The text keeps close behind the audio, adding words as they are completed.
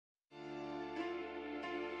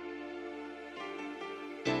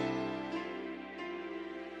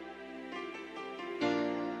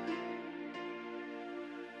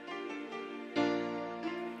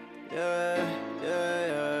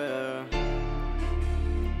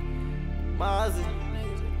MAZI,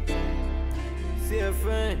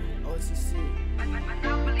 CFN, OTC.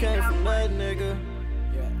 came from that nigga.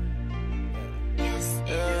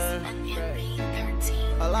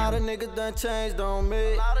 A lot of niggas done changed on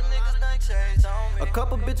me. A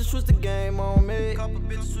couple bitches switched the game on me.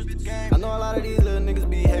 I know a lot of these little niggas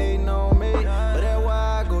be hating on me, but that's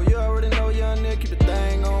why I go. You already know, young nigga, keep the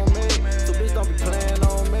thing on me. So bitch, don't be playing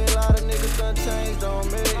on me. A lot of niggas done changed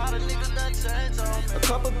on me. A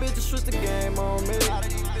couple bitches switched the game on me.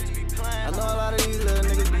 I know a lot of these little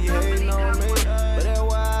niggas be hating on me, but that's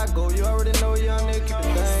why I go. You already know, young nigga, keep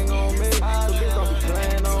the thing on me. So bitch, don't be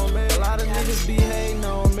playing on me. A lot of niggas be hating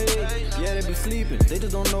on me. Yeah, they be sleeping, they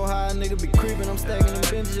just don't know how a nigga be creeping. I'm stacking them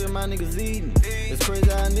benches and my niggas eating. It's crazy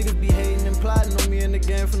how niggas be hating and plotting on me in the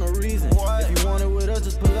game for no reason. If you want it with us,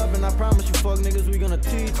 just pull up and I promise you fuck niggas, we gonna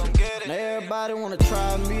teach you. Now everybody wanna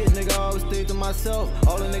try me, a nigga always think to myself,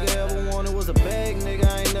 all a nigga ever wanted was a bag, nigga,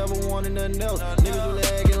 I ain't never wanted nothing else. Niggas really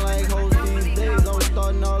acting like hoes these days, always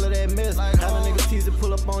starting all of that mess. Have a nigga tease to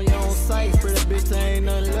pull up on your own site, spread a bitch, there ain't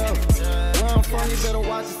nothing left. Where I'm from, you better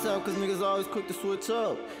watch yourself, cause niggas always quick to switch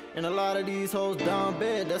up. And a lot of these hoes down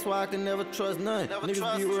bad, that's why I can never trust none.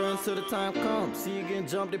 Niggas be real until the time comes. See you getting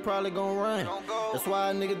jumped, they probably gon' run. That's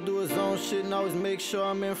why a nigga do his own shit and always make sure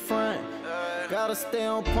I'm in front. Gotta stay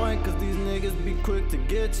on point, cause these niggas be quick to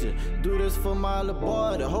get you. Do this for my little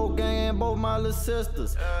boy, the whole gang and both my little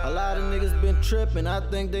sisters. A lot of niggas been tripping, I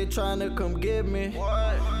think they tryna come get me.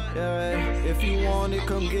 Yeah, if you want it,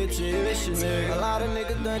 come get your issue, nigga. A lot of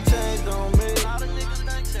niggas done changed on me.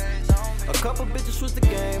 A couple bitches switched the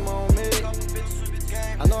game on me.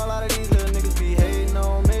 I know a lot of these little niggas be hating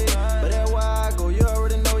on me, but that's why I go. You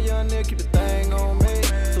already know, young nigga, keep the thing on me.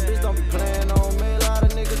 So bitch, don't be playing on me. A lot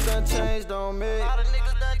of niggas done changed on me.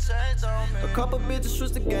 A couple bitches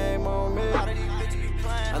switched the game on me.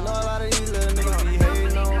 I know a lot of these little niggas be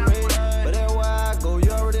hating on me, but that's why I go.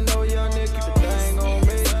 You already know, young nigga, keep the thing on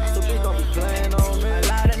me. So bitch, don't be playing on me. A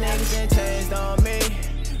lot of niggas done changed on me.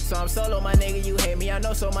 So I'm solo, my nigga, you hate me, I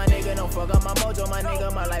know, so my nigga, don't fuck up my mojo, my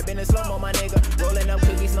nigga. My life been in slow-mo, my nigga. Rolling up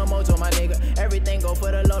cookies, no mojo, my nigga. Everything go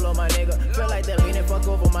for the Lolo, my nigga. Feel like they're leaning, fuck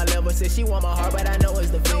over my level. Said she want my heart, but I know it's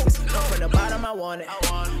the figures. Come from the bottom, I want it.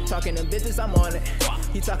 Talking to business, I'm on it.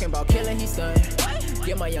 He talking about killing, he stunning.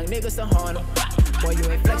 Get my young niggas to haunt him. Boy,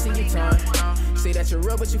 you ain't flexing, you turn. Say that you're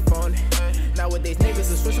real, but you phony. Nowadays, niggas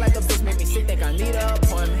will switch like a bitch, make me sick, think I need an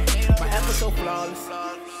appointment. My effort so flawless.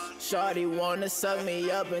 Shawty wanna suck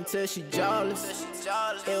me up until she jawless.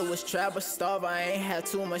 It was trap or starve, I ain't had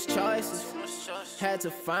too much choices. Had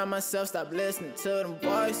to find myself, stop listening to them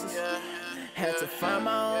voices. Had to find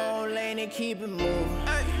my own lane and keep it moving.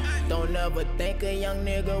 Don't ever think a young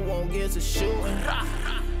nigga won't get to shooting.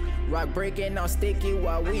 Rock breaking out sticky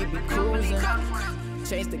while we be cruising.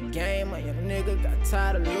 Change the game, a young nigga got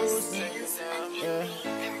tired of losing.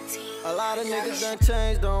 A lot of niggas done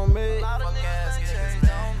changed on me.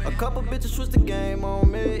 A couple bitches switched the game on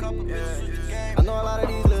me. I know a lot of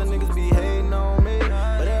these little niggas be hating on me,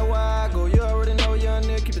 but that's why I go. You already know, young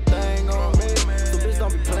nigga, keep the thing on me. So bitch,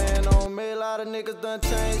 don't be playing on me. A lot of niggas done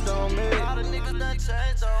changed on me.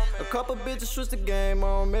 A couple bitches switched the game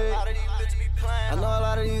on me. I know a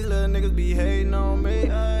lot of these little niggas be hating on me,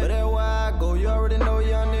 but that's why I go. You already know,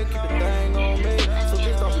 young nigga, keep the thing on me.